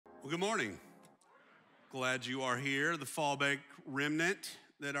Well, good morning. Glad you are here. The fallback remnant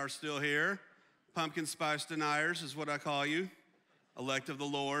that are still here. Pumpkin spice deniers is what I call you. Elect of the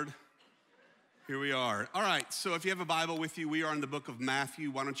Lord. Here we are. All right, so if you have a Bible with you, we are in the book of Matthew.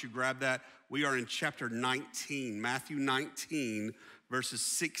 Why don't you grab that? We are in chapter 19, Matthew 19, verses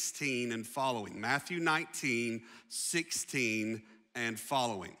 16 and following. Matthew 19, 16 and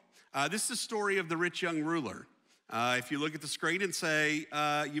following. This is the story of the rich young ruler. If you look at the screen and say,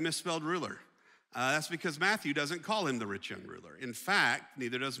 you misspelled ruler, that's because Matthew doesn't call him the rich young ruler. In fact,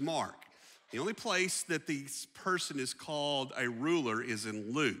 neither does Mark. The only place that this person is called a ruler is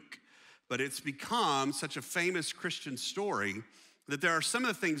in Luke. But it's become such a famous Christian story that there are some of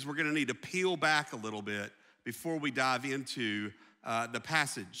the things we're gonna need to peel back a little bit before we dive into the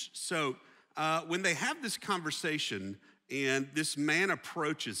passage. So when they have this conversation and this man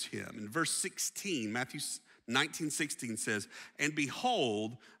approaches him, in verse 16, Matthew 19:16 says, "And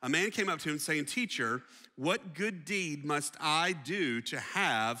behold, a man came up to him saying, 'Teacher, what good deed must I do to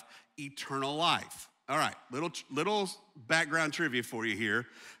have eternal life?'" All right, little background trivia for you here.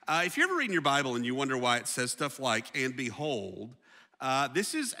 If you're ever reading your Bible and you wonder why it says stuff like, "and behold,"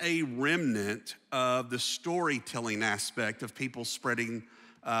 this is a remnant of the storytelling aspect of people spreading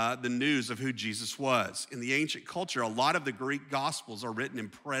the news of who Jesus was. In the ancient culture, a lot of the Greek Gospels are written in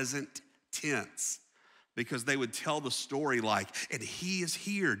present tense, because they would tell the story like, and he is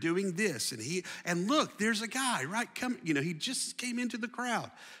here doing this, and look, there's a guy, right? He just came into the crowd.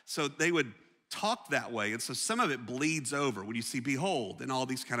 So they would talk that way. And so some of it bleeds over when you see behold and all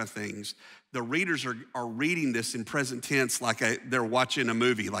these kind of things. The readers are reading this in present tense like they're watching a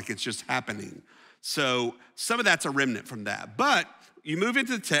movie, like it's just happening. So some of that's a remnant from that. But you move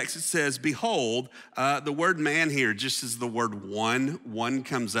into the text, it says, behold, the word man here just is the word one. One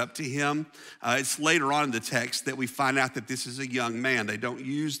comes up to him. It's later on in the text that we find out that this is a young man. They don't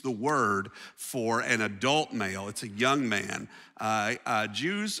use the word for an adult male. It's a young man.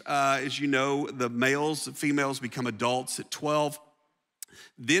 Jews, as you know, the females become adults at 12.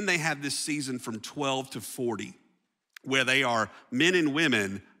 Then they have this season from 12 to 40 where they are men and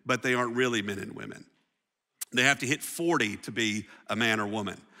women, but they aren't really men and women. They have to hit 40 to be a man or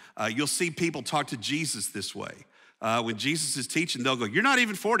woman. You'll see people talk to Jesus this way. When Jesus is teaching, they'll go, "You're not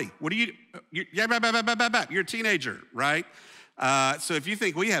even 40. What are you? You're a teenager, right?" So if you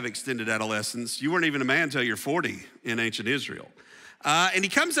think we have extended adolescence, you weren't even a man until you're 40 in ancient Israel. And he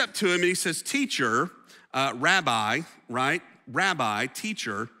comes up to him and he says, "Teacher, rabbi, right? Rabbi,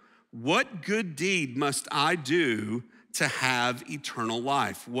 teacher, what good deed must I do to have eternal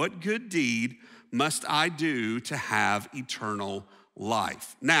life? What good deed must I do to have eternal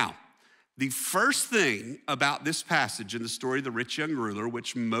life?" Now, the first thing about this passage in the story of the rich young ruler,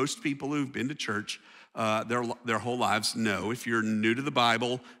 which most people who've been to church their whole lives know. If you're new to the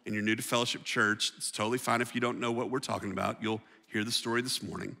Bible and you're new to Fellowship Church, it's totally fine if you don't know what we're talking about. You'll hear the story this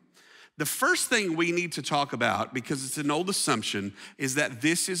morning. The first thing we need to talk about, because it's an old assumption, is that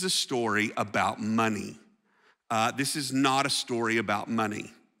this is a story about money. This is not a story about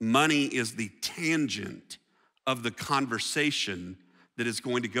money. Money is the tangent of the conversation that is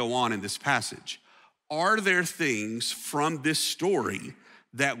going to go on in this passage. Are there things from this story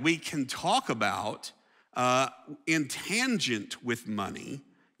that we can talk about in tangent with money?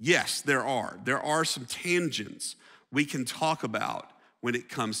 Yes, there are. There are some tangents we can talk about when it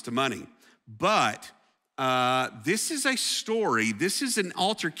comes to money. But this is a story, this is an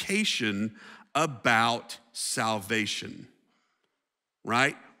altercation about salvation,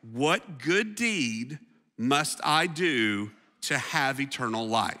 right? What good deed must I do to have eternal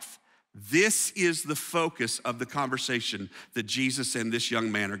life? This is the focus of the conversation that Jesus and this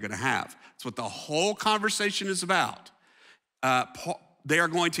young man are gonna have. It's what the whole conversation is about. They are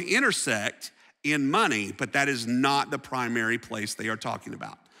going to intersect in money, but that is not the primary place they are talking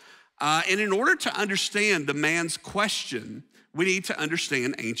about. And in order to understand the man's question, we need to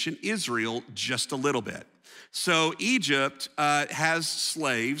understand ancient Israel just a little bit. So Egypt has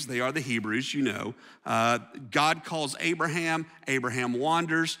slaves. They are the Hebrews, you know. God calls Abraham. Abraham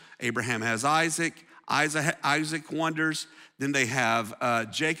wanders. Abraham has Isaac. Isaac wanders. Then they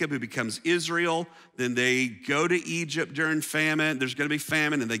have Jacob, who becomes Israel. Then they go to Egypt during famine. There's going to be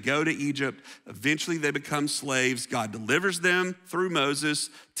famine, and they go to Egypt. Eventually, they become slaves. God delivers them through Moses,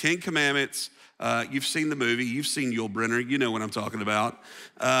 10 Commandments. You've seen the movie, you've seen Yul Brynner, you know what I'm talking about.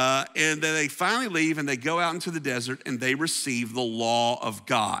 And then they finally leave and they go out into the desert and they receive the law of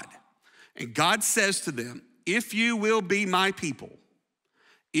God. And God says to them, if you will be my people,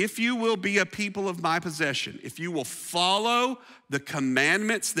 if you will be a people of my possession, if you will follow the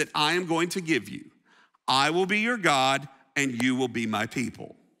commandments that I am going to give you, I will be your God and you will be my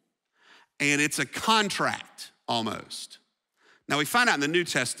people. and it's a contract almost. Now we find out in the New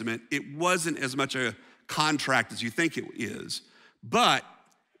Testament, it wasn't as much a contract as you think it is, but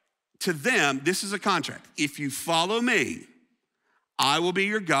to them, this is a contract. If you follow me, I will be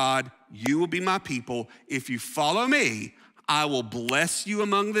your God, you will be my people. If you follow me, I will bless you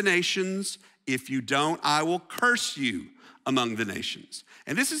among the nations. If you don't, I will curse you among the nations.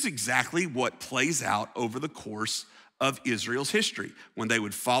 And this is exactly what plays out over the course of Israel's history. When they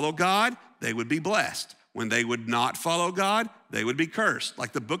would follow God, they would be blessed. When they would not follow God, they would be cursed.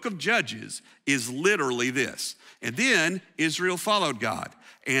 Like the book of Judges is literally this. And then Israel followed God,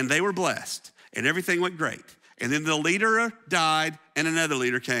 and they were blessed, and everything went great. And then the leader died, and another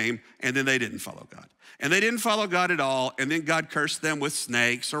leader came, and then they didn't follow God. And they didn't follow God at all, and then God cursed them with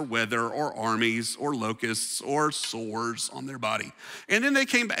snakes or weather or armies or locusts or sores on their body. And then they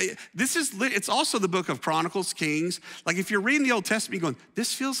came back. It's also the book of Chronicles, Kings. Like if you're reading the Old Testament, you're going,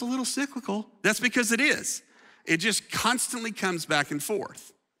 this feels a little cyclical. That's because it is. It just constantly comes back and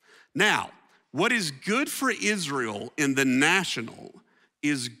forth. Now, what is good for Israel in the national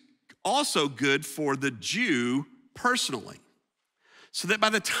is also good for the Jew personally. So that by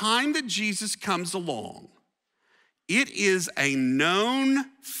the time that Jesus comes along, it is a known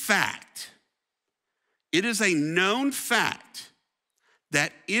fact. It is a known fact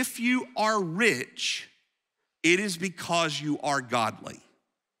that if you are rich, it is because you are godly.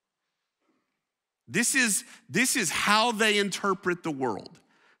 This is how they interpret the world.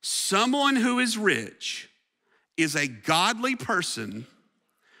 Someone who is rich is a godly person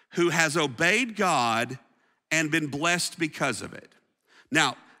who has obeyed God and been blessed because of it.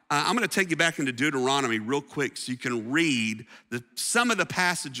 Now, I'm gonna take you back into Deuteronomy real quick so you can read some of the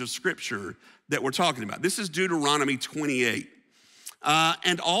passage of scripture that we're talking about. This is Deuteronomy 28.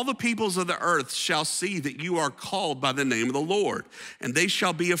 And all the peoples of the earth shall see that you are called by the name of the Lord, and they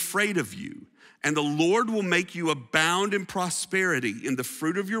shall be afraid of you. And the Lord will make you abound in prosperity in the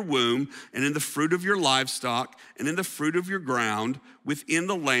fruit of your womb and in the fruit of your livestock and in the fruit of your ground within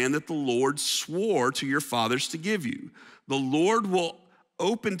the land that the Lord swore to your fathers to give you. The Lord will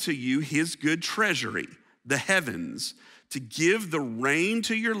open to you his good treasury, the heavens, to give the rain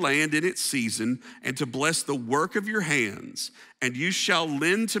to your land in its season and to bless the work of your hands. And you shall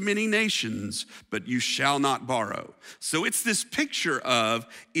lend to many nations, but you shall not borrow. So it's this picture of,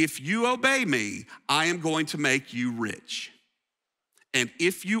 if you obey me, I am going to make you rich. And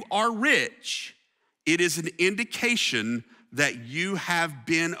if you are rich, it is an indication that you have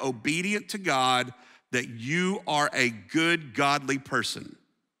been obedient to God, that you are a good, godly person,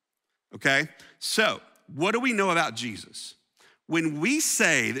 okay? So, what do we know about Jesus? When we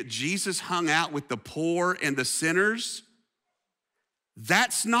say that Jesus hung out with the poor and the sinners,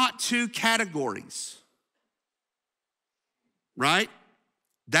 that's not two categories, right?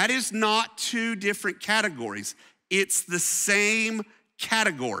 That is not two different categories. It's the same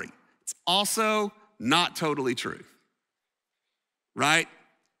category. It's also not totally true, right?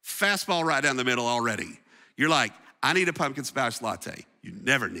 Fastball right down the middle already. You're like, I need a pumpkin spice latte. You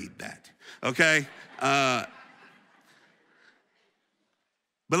never need that, okay? But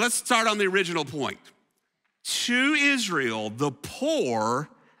let's start on the original point. To Israel, the poor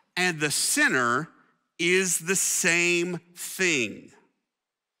and the sinner is the same thing.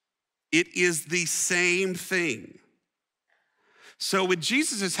 It is the same thing. So when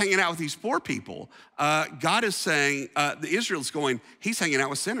Jesus is hanging out with these poor people, God is saying, Israel's going, he's hanging out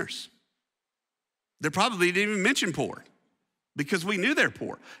with sinners. They probably didn't even mention poor because we knew they're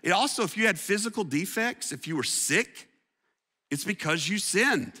poor. It also, if you had physical defects, if you were sick, it's because you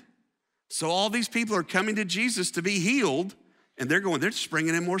sinned. So all these people are coming to Jesus to be healed, and they're just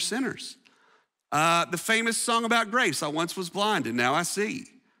bringing in more sinners. The famous song about grace, I once was blind and now I see.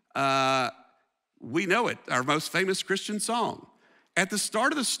 We know it, our most famous Christian song. At the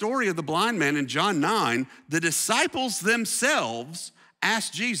start of the story of the blind man in John 9, the disciples themselves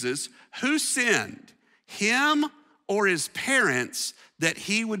asked Jesus, who sinned, him or his parents, that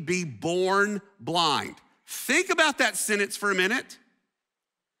he would be born blind? Think about that sentence for a minute.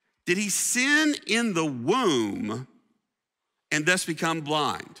 Did he sin in the womb and thus become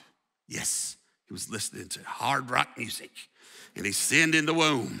blind? Yes, he was listening to hard rock music and he sinned in the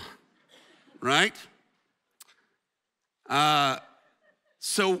womb, right?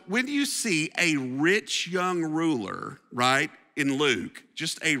 So when you see a rich young ruler, right, in Luke,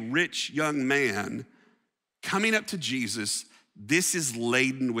 just a rich young man coming up to Jesus, this is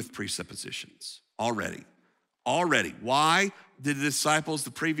laden with presuppositions already. Why did the disciples,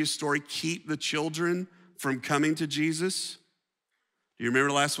 the previous story, keep the children from coming to Jesus? Do you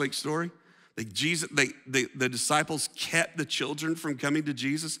remember last week's story? The disciples kept the children from coming to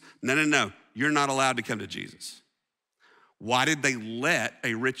Jesus. No, you're not allowed to come to Jesus. Why did they let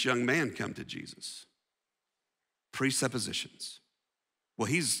a rich young man come to Jesus? Presuppositions. Well,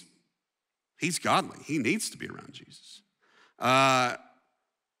 he's godly. He needs to be around Jesus.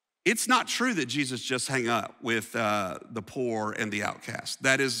 It's not true that Jesus just hung up with the poor and the outcast.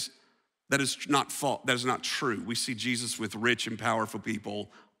 That is not false. That is not true. We see Jesus with rich and powerful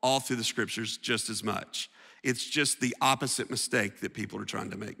people all through the scriptures just as much. It's just the opposite mistake that people are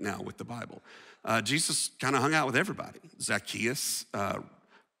trying to make now with the Bible. Jesus kind of hung out with everybody. Zacchaeus,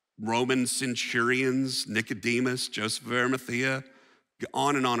 Roman centurions, Nicodemus, Joseph of Arimathea,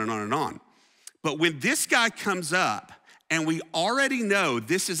 on and on and on and on. But when this guy comes up, and we already know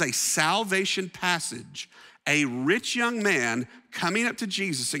this is a salvation passage, a rich young man coming up to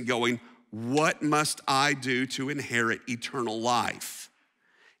Jesus and going, "What must I do to inherit eternal life?"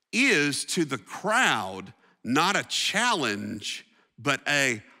 is to the crowd not a challenge, but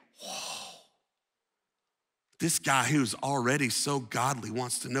a, whoa, this guy who's already so godly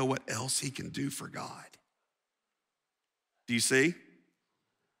wants to know what else he can do for God. Do you see?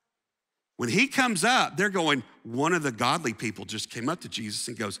 When he comes up, they're going, one of the godly people just came up to Jesus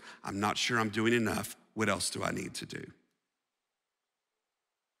and goes, "I'm not sure I'm doing enough. What else do I need to do?"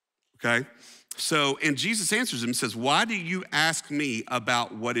 Okay? So, and Jesus answers him and says, "Why do you ask me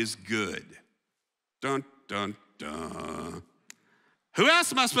about what is good?" Dun, dun, dun. Who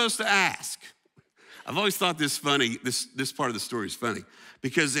else am I supposed to ask? I've always thought this funny, this part of the story is funny,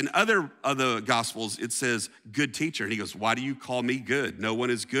 because in other gospels, it says, "Good teacher." And he goes, "Why do you call me good? No one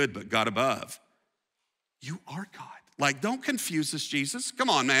is good but God above." You are God. Like, don't confuse us, Jesus.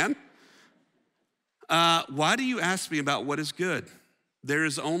 Come on, man. Why do you ask me about what is good? There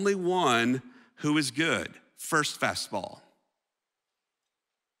is only one who is good. First fastball.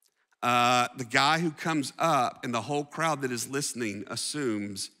 The guy who comes up and the whole crowd that is listening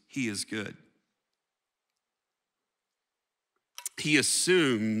assumes he is good. He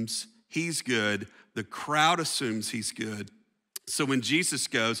assumes he's good. The crowd assumes he's good. So when Jesus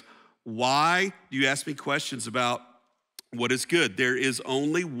goes, "Why do you ask me questions about what is good? There is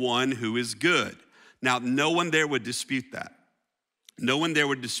only one who is good." Now, no one there would dispute that. No one there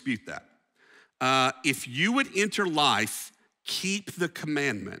would dispute that. If you would enter life, keep the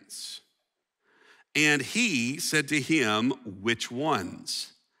commandments. And he said to him, "Which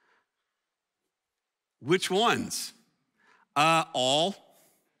ones?" Which ones? All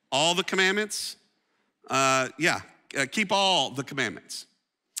the commandments. Keep all the commandments.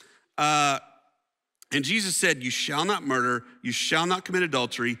 And Jesus said, "You shall not murder, you shall not commit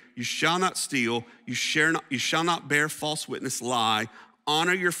adultery, you shall not steal, you shall not bear false witness, lie,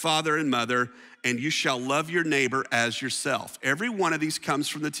 honor your father and mother, and you shall love your neighbor as yourself." Every one of these comes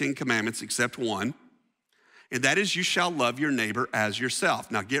from the 10 Commandments except one, and that is you shall love your neighbor as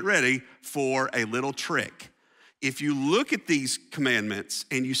yourself. Now get ready for a little trick. If you look at these commandments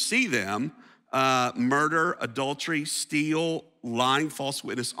and you see them, murder, adultery, steal, lying, false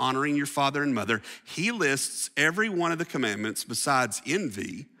witness, honoring your father and mother, he lists every one of the commandments besides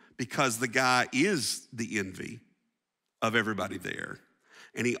envy, because the guy is the envy of everybody there.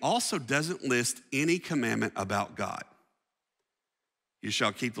 And he also doesn't list any commandment about God. You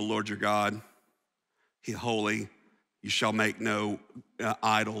shall keep the Lord your God holy. You shall make no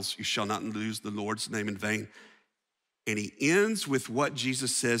idols. You shall not use the Lord's name in vain. And he ends with what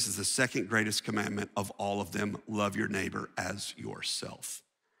Jesus says is the second greatest commandment of all of them: love your neighbor as yourself.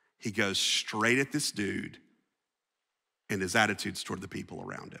 He goes straight at this dude and his attitudes toward the people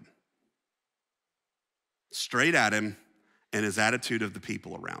around him. Straight at him and his attitude of the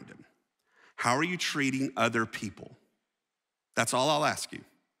people around him. How are you treating other people? That's all I'll ask you.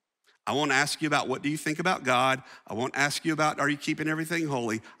 I won't ask you about what do you think about God. I won't ask you about are you keeping everything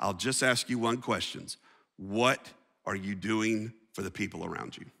holy. I'll just ask you one question. What are you doing for the people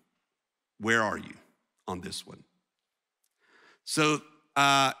around you? Where are you on this one? So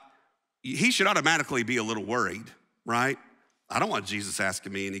he should automatically be a little worried, right? I don't want Jesus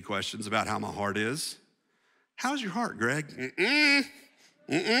asking me any questions about how my heart is. How's your heart, Greg?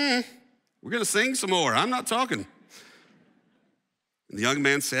 We're gonna sing some more. I'm not talking. And the young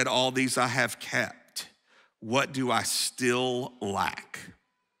man said, "All these I have kept. What do I still lack?"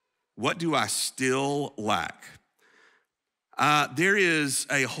 What do I still lack? There is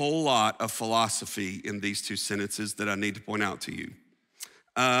a whole lot of philosophy in these two sentences that I need to point out to you.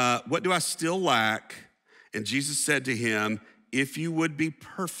 What do I still lack? And Jesus said to him, "If you would be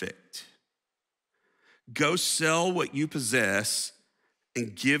perfect, go sell what you possess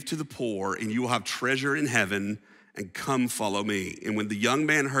and give to the poor, and you will have treasure in heaven, and come follow me. And when the young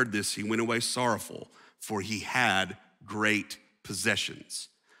man heard this, he went away sorrowful, for he had great possessions.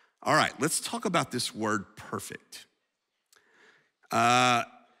 All right, let's talk about this word perfect.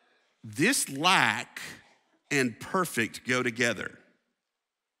 This lack and perfect go together,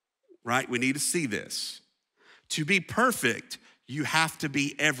 right? We need to see this. To be perfect, you have to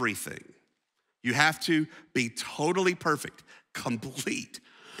be everything. You have to be totally perfect, complete.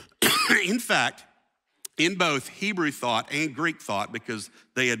 In fact, in both Hebrew thought and Greek thought, because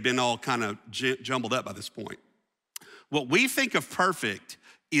they had been all kind of jumbled up by this point, what we think of perfect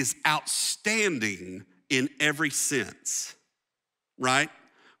is outstanding in every sense, right?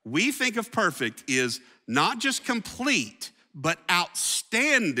 We think of perfect is not just complete, but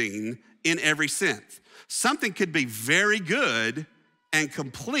outstanding in every sense. Something could be very good and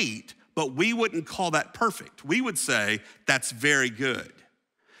complete, but we wouldn't call that perfect. We would say that's very good.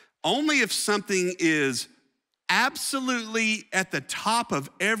 Only if something is absolutely at the top of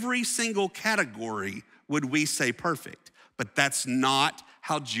every single category would we say perfect. But that's not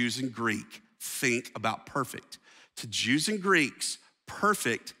how Jews and Greek think about perfect. To Jews and Greeks,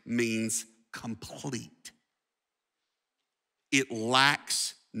 perfect means complete. It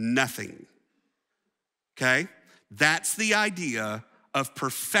lacks nothing. Okay? That's the idea of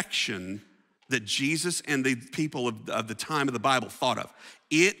perfection that Jesus and the people of the time of the Bible thought of.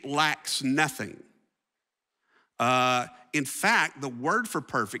 It lacks nothing. In fact, the word for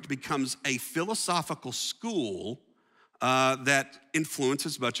perfect becomes a philosophical school that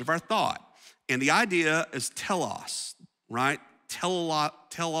influences much of our thought. And the idea is telos, right?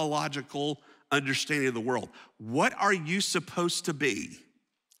 Teleological understanding of the world. What are you supposed to be?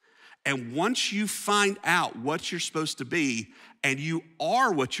 And once you find out what you're supposed to be, and you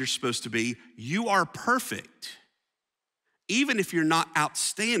are what you're supposed to be, you are perfect. Even if you're not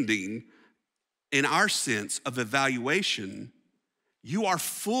outstanding in our sense of evaluation, you are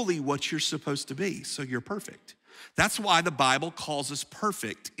fully what you're supposed to be, so you're perfect. That's why the Bible calls us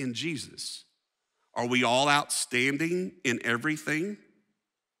perfect in Jesus. Are we all outstanding in everything?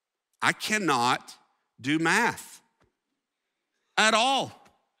 I cannot do math at all.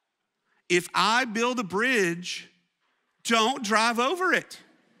 If I build a bridge, don't drive over it.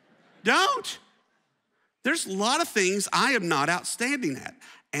 Don't. There's a lot of things I am not outstanding at.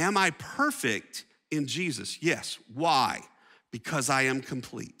 Am I perfect in Jesus? Yes. Why? Because I am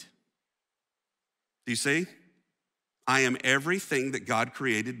complete. Do you see? I am everything that God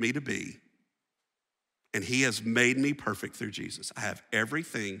created me to be, and he has made me perfect through Jesus. I have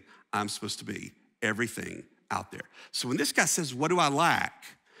everything I'm supposed to be, everything out there. So when this guy says, what do I lack?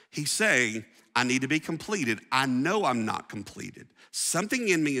 He's saying, I need to be completed. I know I'm not completed. Something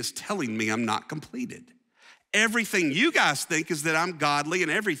in me is telling me I'm not completed. Everything you guys think is that I'm godly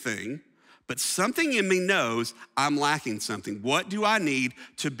and everything, but something in me knows I'm lacking something. What do I need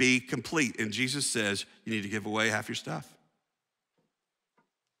to be complete? And Jesus says, you need to give away half your stuff.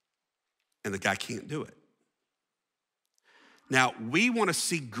 And the guy can't do it. Now, we want to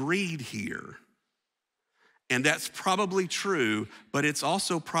see greed here. And that's probably true, but it's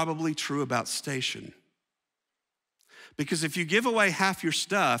also probably true about station. Because if you give away half your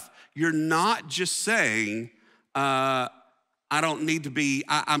stuff, you're not just saying, I'm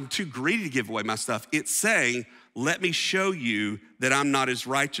too greedy to give away my stuff. It's saying, let me show you that I'm not as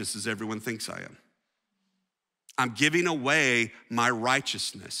righteous as everyone thinks I am. I'm giving away my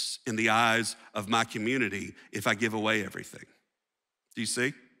righteousness in the eyes of my community if I give away everything. Do you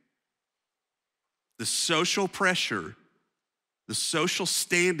see? The social pressure, the social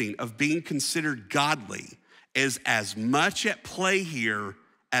standing of being considered godly is as much at play here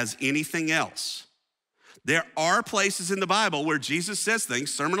as anything else. There are places in the Bible where Jesus says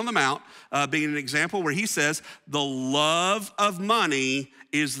things, Sermon on the Mount being an example, where he says, the love of money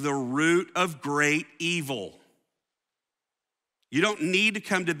is the root of great evil. You don't need to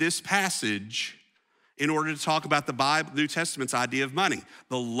come to this passage in order to talk about the Bible, New Testament's idea of money.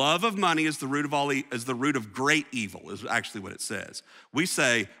 The love of money is the root of great evil, is actually what it says. We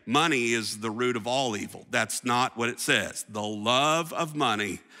say money is the root of all evil. That's not what it says. The love of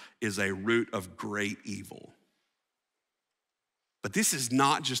money is a root of great evil. But this is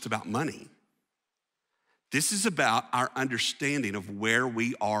not just about money. This is about our understanding of where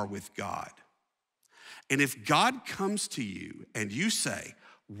we are with God. And if God comes to you and you say,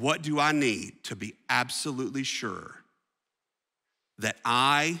 what do I need to be absolutely sure that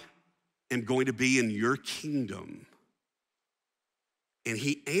I am going to be in your kingdom? And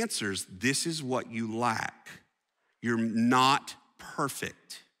he answers, this is what you lack. You're not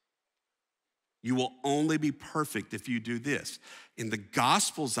perfect. You will only be perfect if you do this. In the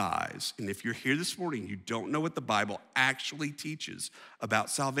gospel's eyes, and if you're here this morning, you don't know what the Bible actually teaches about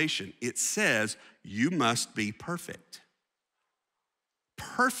salvation. It says you must be perfect.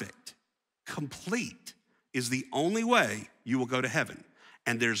 Perfect, complete is the only way you will go to heaven.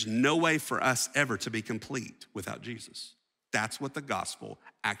 And there's no way for us ever to be complete without Jesus. That's what the gospel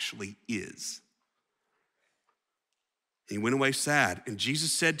actually is. He went away sad. And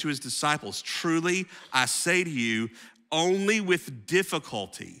Jesus said to his disciples, truly, I say to you, only with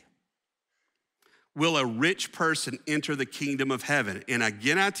difficulty will a rich person enter the kingdom of heaven. And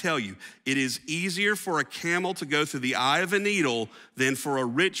again, I tell you, it is easier for a camel to go through the eye of a needle than for a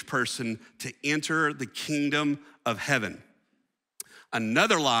rich person to enter the kingdom of heaven.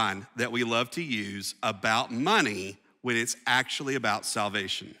 Another line that we love to use about money when it's actually about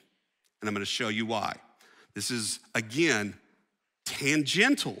salvation. And I'm going to show you why. This is, again,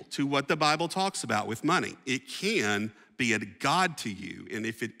 tangential to what the Bible talks about with money. It can be a god to you, and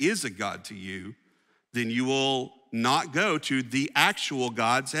if it is a god to you, then you will not go to the actual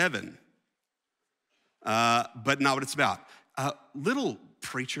God's heaven. But not what it's about. Little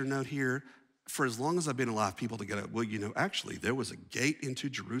preacher note here. For as long as I've been alive, people to get, well, actually, there was a gate into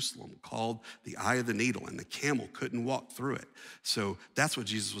Jerusalem called the Eye of the Needle, and the camel couldn't walk through it. So that's what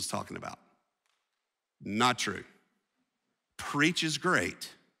Jesus was talking about. Not true. Preach is great.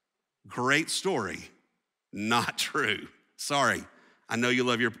 Great story. Not true. Sorry. I know you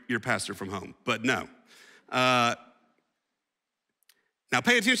love your pastor from home, but no. Now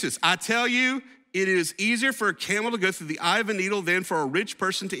pay attention to this. I tell you, it is easier for a camel to go through the eye of a needle than for a rich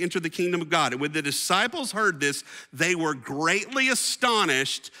person to enter the kingdom of God. And when the disciples heard this, they were greatly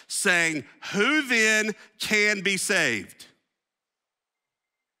astonished, saying, who then can be saved?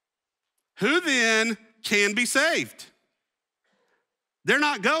 Who then can be saved? They're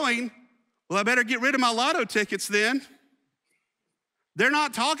not going, well, I better get rid of my lotto tickets then. They're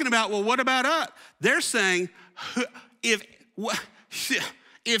not talking about, well, what about us? They're saying, if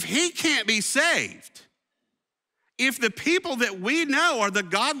he can't be saved, if the people that we know are the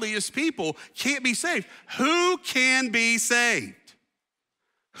godliest people can't be saved, who can be saved?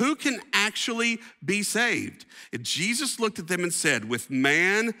 Who can actually be saved? And Jesus looked at them and said, with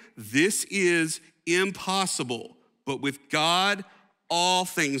man, this is impossible, but with God, all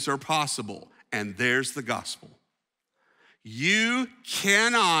things are possible. And there's the gospel. You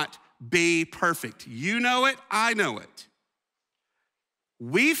cannot be perfect. You know it, I know it.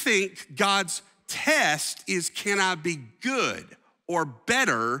 We think God's test is, can I be good or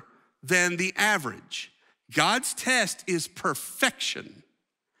better than the average? God's test is perfection,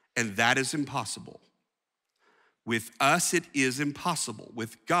 and that is impossible. With us, it is impossible.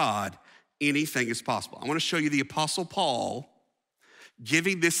 With God, anything is possible. I want to show you the Apostle Paul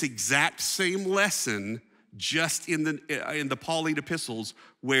giving this exact same lesson just in the Pauline epistles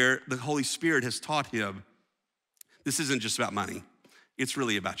where the Holy Spirit has taught him, this isn't just about money. It's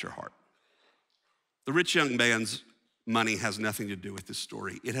really about your heart. The rich young man's money has nothing to do with this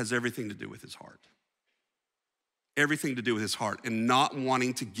story. It has everything to do with his heart. Everything to do with his heart and not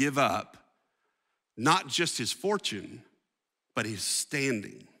wanting to give up not just his fortune, but his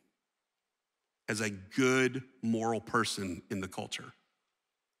standing as a good moral person in the culture.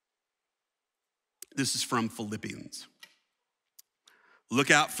 This is from Philippians.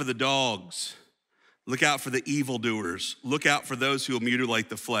 Look out for the dogs. Look out for the evildoers. Look out for those who will mutilate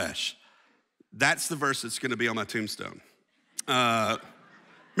the flesh. That's the verse that's going to be on my tombstone.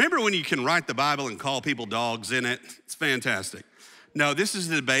 Remember when you can write the Bible and call people dogs in it? It's fantastic. No, this is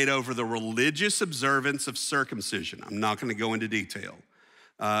a debate over the religious observance of circumcision. I'm not going to go into detail.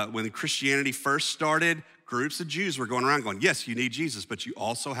 When Christianity first started, groups of Jews were going around going, yes, you need Jesus, but you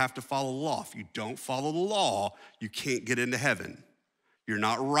also have to follow the law. If you don't follow the law, you can't get into heaven. You're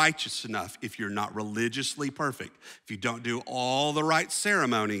not righteous enough if you're not religiously perfect. If you don't do all the right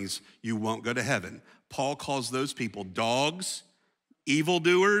ceremonies, you won't go to heaven. Paul calls those people dogs,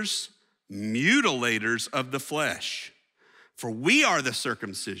 evildoers, mutilators of the flesh. For we are the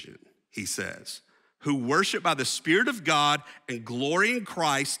circumcision, he says, who worship by the Spirit of God and glory in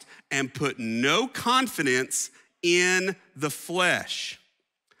Christ and put no confidence in the flesh.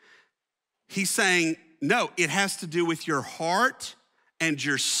 He's saying, no, it has to do with your heart and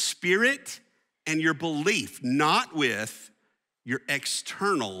your spirit and your belief, not with your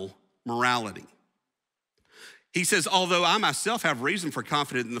external morality. He says, although I myself have reason for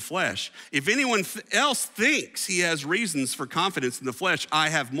confidence in the flesh, if anyone else thinks he has reasons for confidence in the flesh, I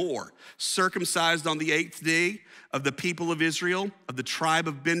have more. Circumcised on the 8th day of the people of Israel, of the tribe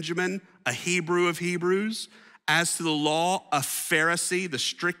of Benjamin, a Hebrew of Hebrews, As to the law, a Pharisee, the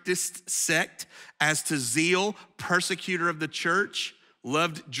strictest sect. As to zeal, persecutor of the church.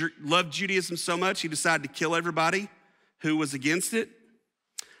 Loved Judaism so much, he decided to kill everybody who was against it.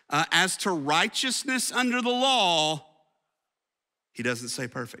 As to righteousness under the law, he doesn't say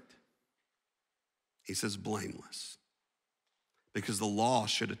perfect. He says blameless. Because the law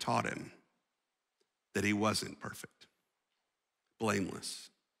should have taught him that he wasn't perfect. Blameless.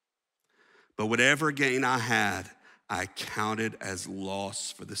 But whatever gain I had, I counted as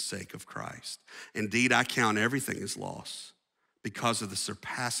loss for the sake of Christ. Indeed, I count everything as loss because of the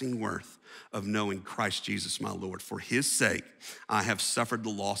surpassing worth of knowing Christ Jesus my Lord. For his sake, I have suffered the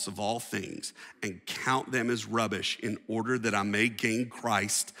loss of all things and count them as rubbish in order that I may gain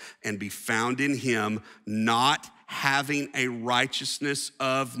Christ and be found in him, not having a righteousness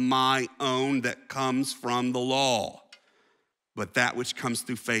of my own that comes from the law, but that which comes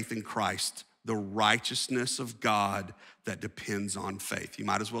through faith in Christ, the righteousness of God that depends on faith. You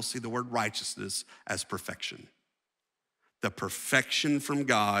might as well see the word righteousness as perfection. The perfection from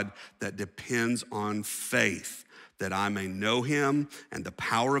God that depends on faith, that I may know him and the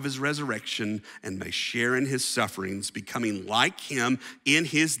power of his resurrection and may share in his sufferings, becoming like him in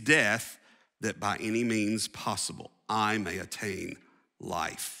his death, that by any means possible I may attain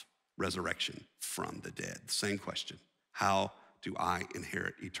life, resurrection from the dead. Same question. How do I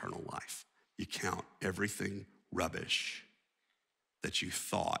inherit eternal life? You count everything rubbish that you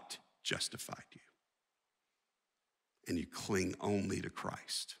thought justified you. And you cling only to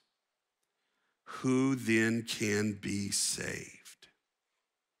Christ. Who then can be saved?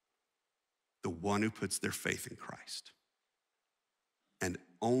 The one who puts their faith in Christ. And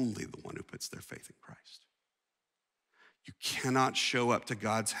only the one who puts their faith in Christ. You cannot show up to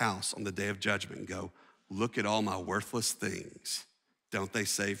God's house on the day of judgment and go, look at all my worthless things. Don't they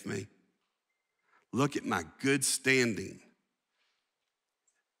save me? Look at my good standing.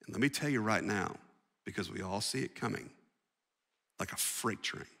 And let me tell you right now, because we all see it coming like a freight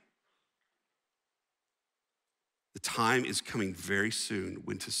train. The time is coming very soon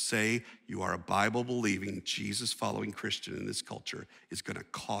when to say you are a Bible-believing, Jesus-following Christian in this culture is gonna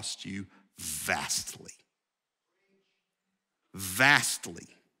cost you vastly. Vastly.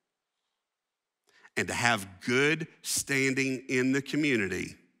 And to have good standing in the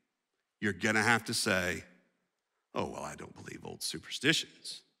community, you're gonna have to say, oh, well, I don't believe old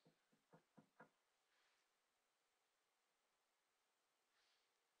superstitions.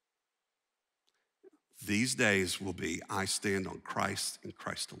 These days will be, I stand on Christ and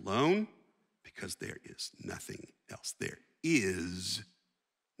Christ alone, because there is nothing else. There is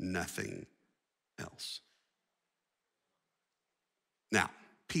nothing else. Now,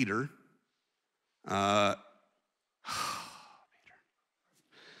 Peter,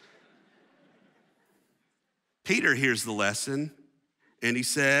 Peter hears the lesson, and he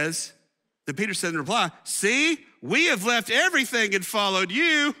says, then Peter said in reply, see, we have left everything and followed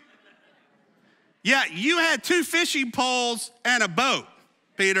you. Yeah, you had 2 fishing poles and a boat,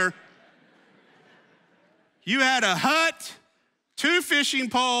 Peter. You had a hut, 2 fishing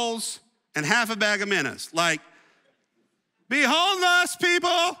poles, and half a bag of minnows. Like, behold us,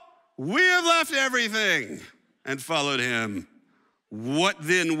 people, we have left everything and followed him. What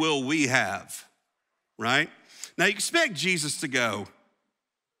then will we have, right? Now, you expect Jesus to go,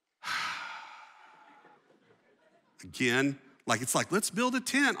 again, it's like, let's build a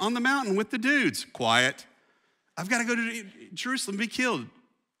tent on the mountain with the dudes. Quiet. I've got to go to Jerusalem and be killed.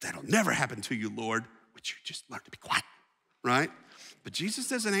 That'll never happen to you, Lord. Would you just learn to be quiet, right? But Jesus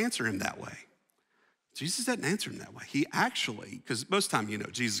doesn't answer him that way. Jesus doesn't answer him that way. He actually, because most of the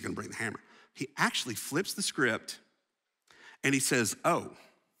time, Jesus is going to bring the hammer. He actually flips the script and he says, oh,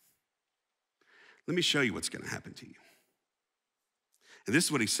 let me show you what's going to happen to you. And this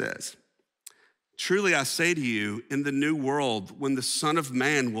is what he says. Truly I say to you, in the new world, when the Son of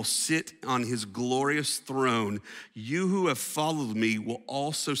Man will sit on his glorious throne, you who have followed me will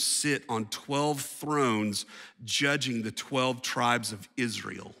also sit on 12 thrones, judging the 12 tribes of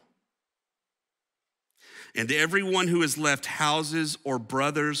Israel. And everyone who has left houses or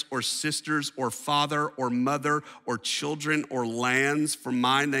brothers or sisters or father or mother or children or lands for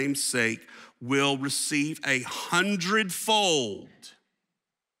my name's sake will receive 100-fold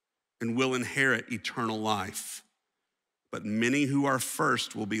and will inherit eternal life. But many who are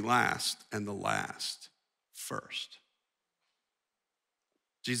first will be last, and the last first.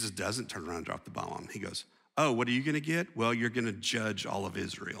 Jesus doesn't turn around and drop the bomb on him. He goes, oh, what are you gonna get? Well, you're gonna judge all of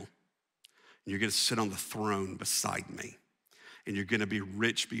Israel. And you're gonna sit on the throne beside me. And you're gonna be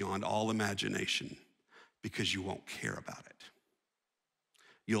rich beyond all imagination because you won't care about it.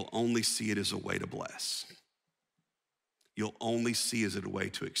 You'll only see it as a way to bless. you'll only see as a way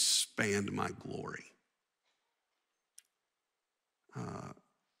to expand my glory.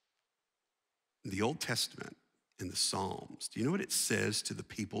 In the Old Testament, in the Psalms, do you know what it says to the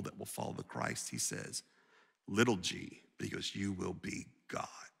people that will follow the Christ? He says, little g, but he goes, you will be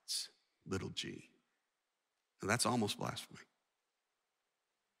gods, little g. And that's almost blasphemy.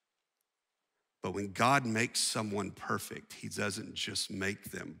 But when God makes someone perfect, he doesn't just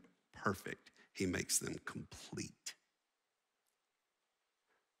make them perfect, he makes them complete.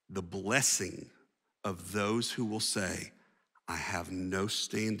 The blessing of those who will say, I have no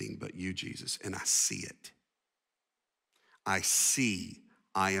standing but you, Jesus, and I see it. I see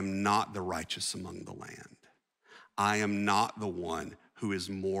I am not the righteous among the land. I am not the one who is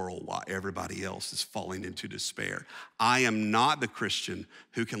moral while everybody else is falling into despair. I am not the Christian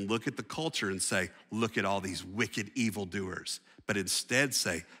who can look at the culture and say, look at all these wicked evildoers, but instead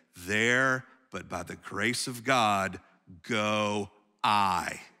say, there, but by the grace of God, go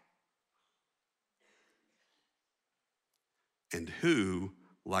I. And who,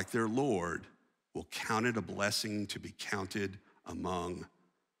 like their Lord, will count it a blessing to be counted among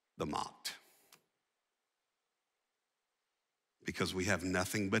the mocked. Because we have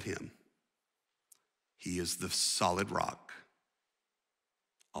nothing but him. He is the solid rock.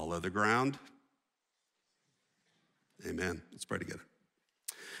 All other ground, amen. Let's pray together.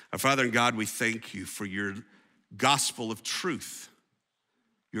 Our Father and God, we thank you for your gospel of truth,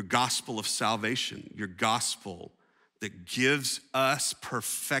 your gospel of salvation, your gospel that gives us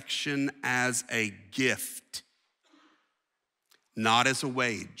perfection as a gift, not as a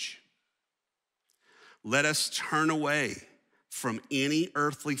wage. Let us turn away from any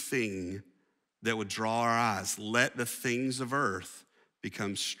earthly thing that would draw our eyes. Let the things of earth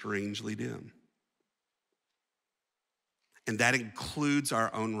become strangely dim. And that includes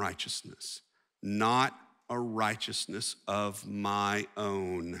our own righteousness, not a righteousness of my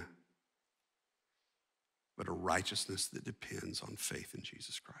own, but a righteousness that depends on faith in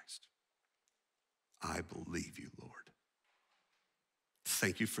Jesus Christ. I believe you, Lord.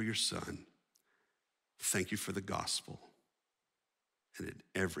 Thank you for your Son. Thank you for the gospel. And in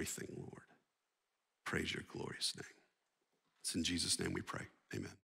everything, Lord, praise your glorious name. It's in Jesus' name we pray. Amen.